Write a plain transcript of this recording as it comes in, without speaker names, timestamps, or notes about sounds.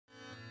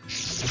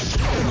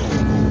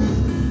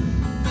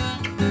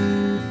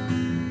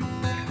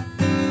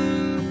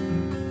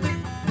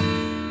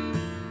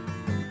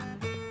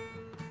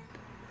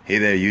Hey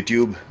there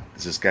YouTube,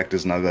 this is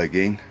Cactus Naga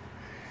again,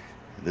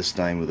 this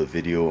time with a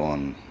video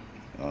on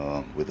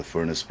with a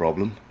furnace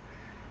problem.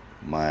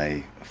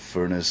 My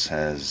furnace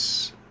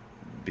has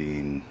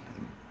been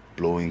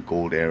blowing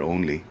cold air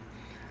only.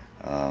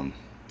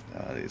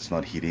 It's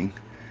not heating,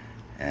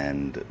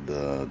 and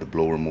the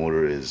blower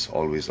motor is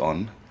always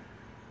on.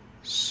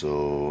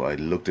 So I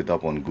looked it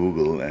up on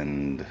Google,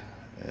 and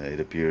it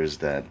appears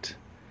that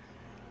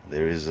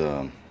there is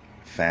a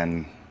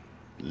fan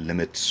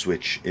limit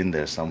switch in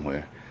there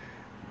somewhere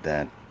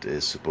that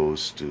is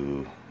supposed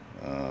to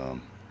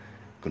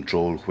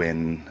control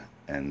when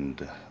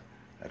and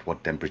at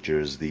what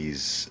temperatures the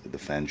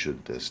fan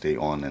should stay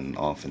on and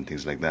off and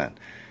things like that.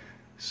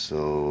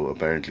 So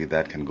apparently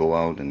that can go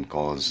out and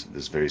cause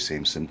this very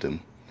same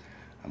symptom.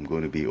 I'm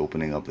going to be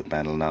opening up the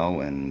panel now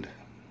and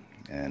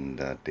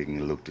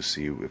taking a look to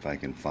see if I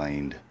can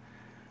find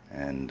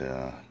and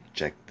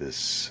check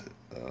this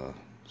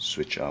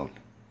switch out.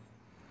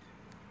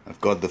 I've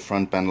got the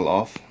front panel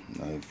off.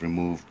 I've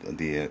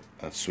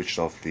switched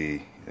off the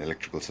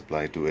electrical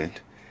supply to it,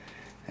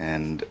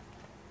 and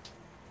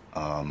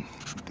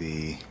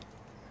the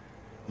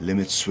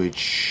limit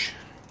switch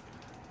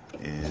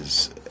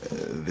is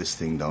this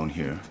thing down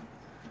here.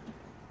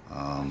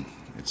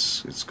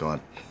 It's got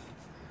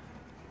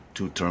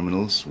two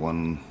terminals,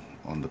 one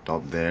on the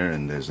top there,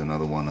 and there's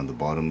another one on the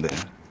bottom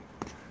there.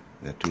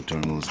 There are two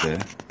terminals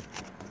there,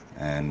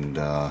 and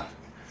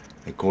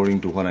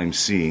according to what I'm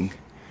seeing,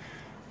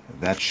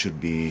 that should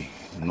be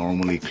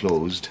normally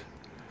closed.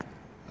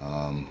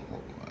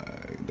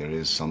 There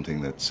is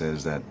something that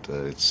says that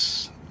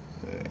it's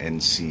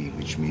NC,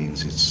 which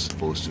means it's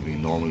supposed to be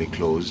normally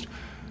closed.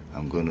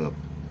 I'm going to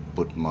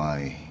put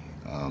my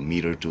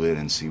meter to it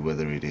and see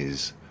whether it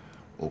is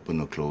open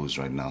or closed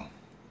right now.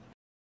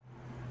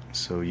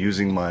 So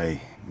using my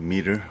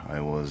meter,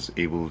 I was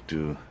able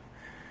to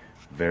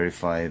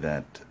verify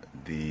that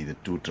the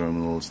two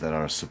terminals that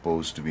are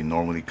supposed to be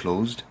normally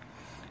closed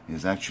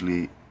is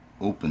actually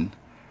open,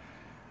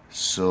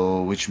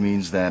 so which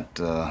means that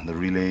the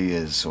relay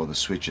or the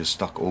switch is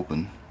stuck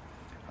open.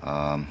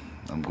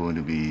 I'm going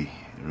to be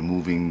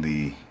removing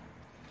the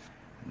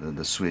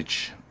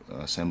switch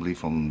assembly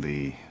from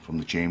the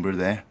chamber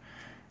there,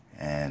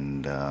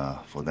 and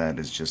for that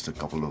is just a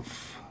couple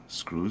of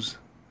screws,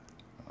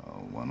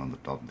 one on the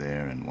top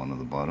there and one on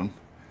the bottom,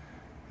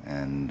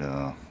 and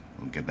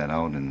we'll get that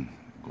out and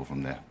go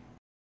from there.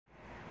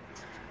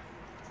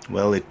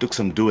 Well, it took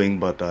some doing,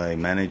 but I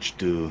managed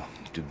to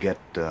get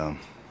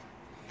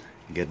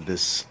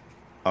this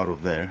out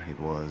of there. It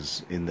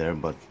was in there,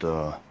 but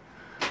what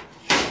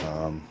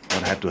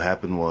had to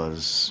happen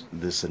was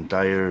this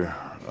entire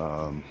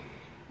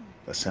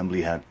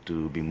assembly had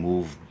to be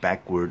moved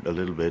backward a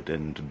little bit,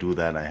 and to do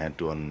that I had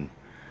to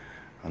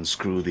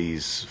unscrew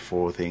these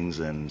four things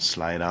and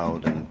slide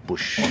out and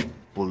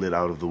pull it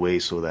out of the way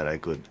so that I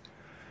could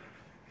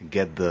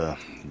get the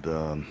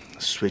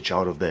switch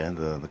out of there,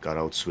 the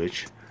cutout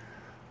switch.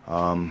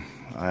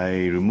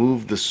 I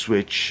removed the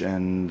switch,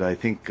 and I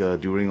think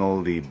during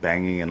all the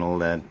banging and all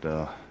that,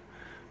 the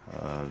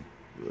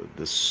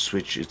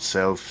switch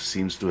itself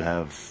seems to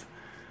have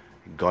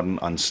gotten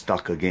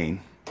unstuck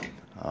again.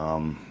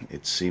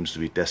 It seems to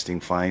be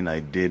testing fine. I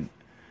did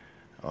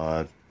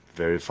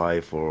verify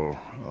for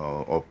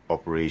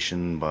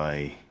operation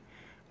by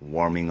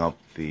warming up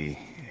the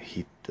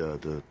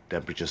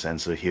temperature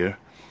sensor here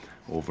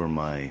over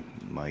my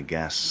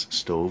gas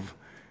stove,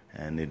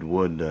 and it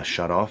would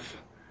shut off,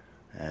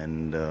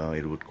 and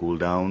it would cool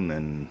down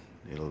and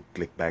it'll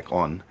click back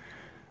on.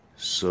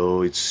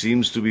 So it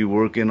seems to be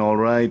working all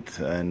right,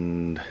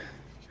 and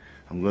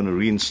I'm going to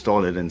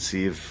reinstall it and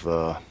see if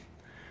the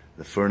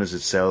furnace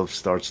itself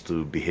starts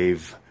to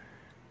behave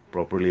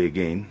properly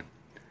again.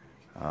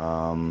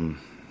 And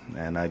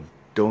I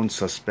don't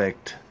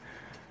suspect,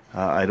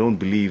 I don't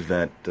believe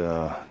that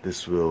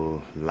this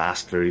will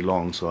last very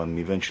long, so I'm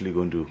eventually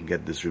going to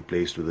get this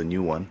replaced with a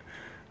new one.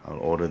 I'll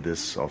order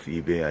this off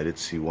eBay. I did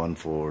see one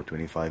for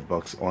 25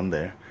 bucks on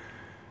there,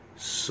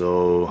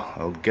 so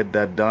I'll get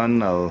that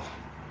done. I'll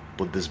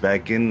put this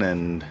back in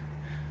and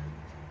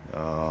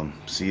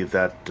see if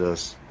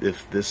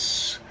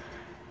this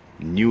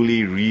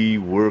newly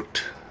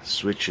reworked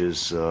switch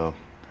is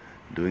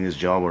doing its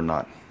job or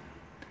not.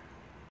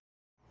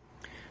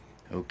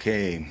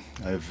 Okay,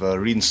 I've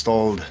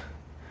reinstalled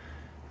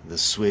the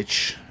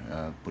switch,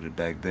 put it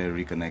back there,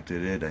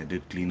 reconnected it. I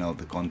did clean out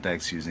the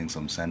contacts using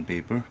some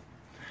sandpaper.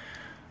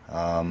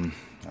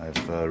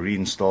 I've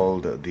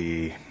reinstalled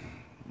the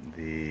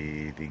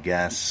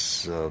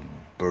gas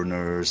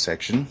burner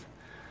section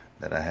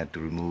that I had to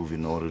remove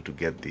in order to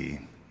get the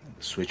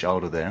switch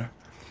out of there.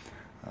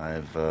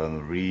 I've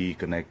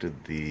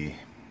reconnected the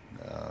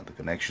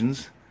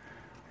connections,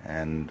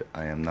 and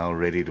I am now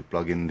ready to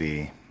plug in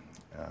the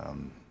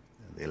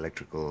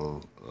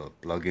electrical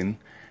plug-in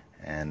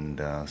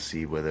and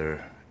see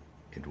whether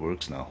it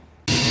works now.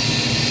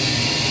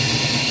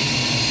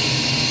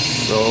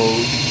 So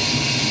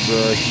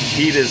the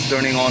heat is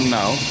turning on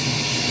now,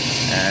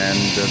 and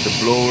the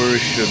blower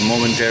should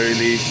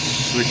momentarily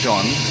switch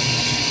on,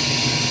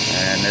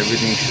 and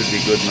everything should be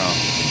good now.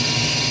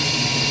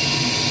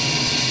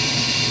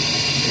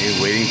 Okay,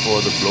 waiting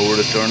for the blower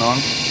to turn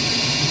on.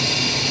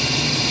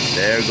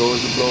 There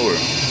goes the blower.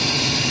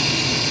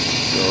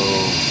 So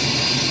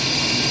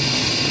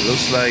it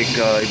looks like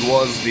it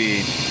was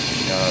the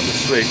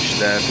switch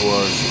that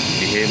was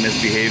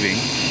misbehaving.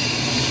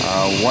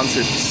 Once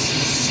it's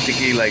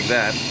sticky like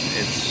that,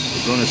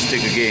 it's going to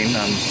stick again.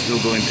 I'm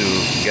still going to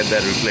get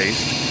that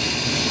replaced,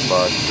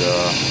 but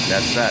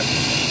that's that.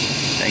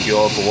 Thank you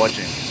all for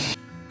watching.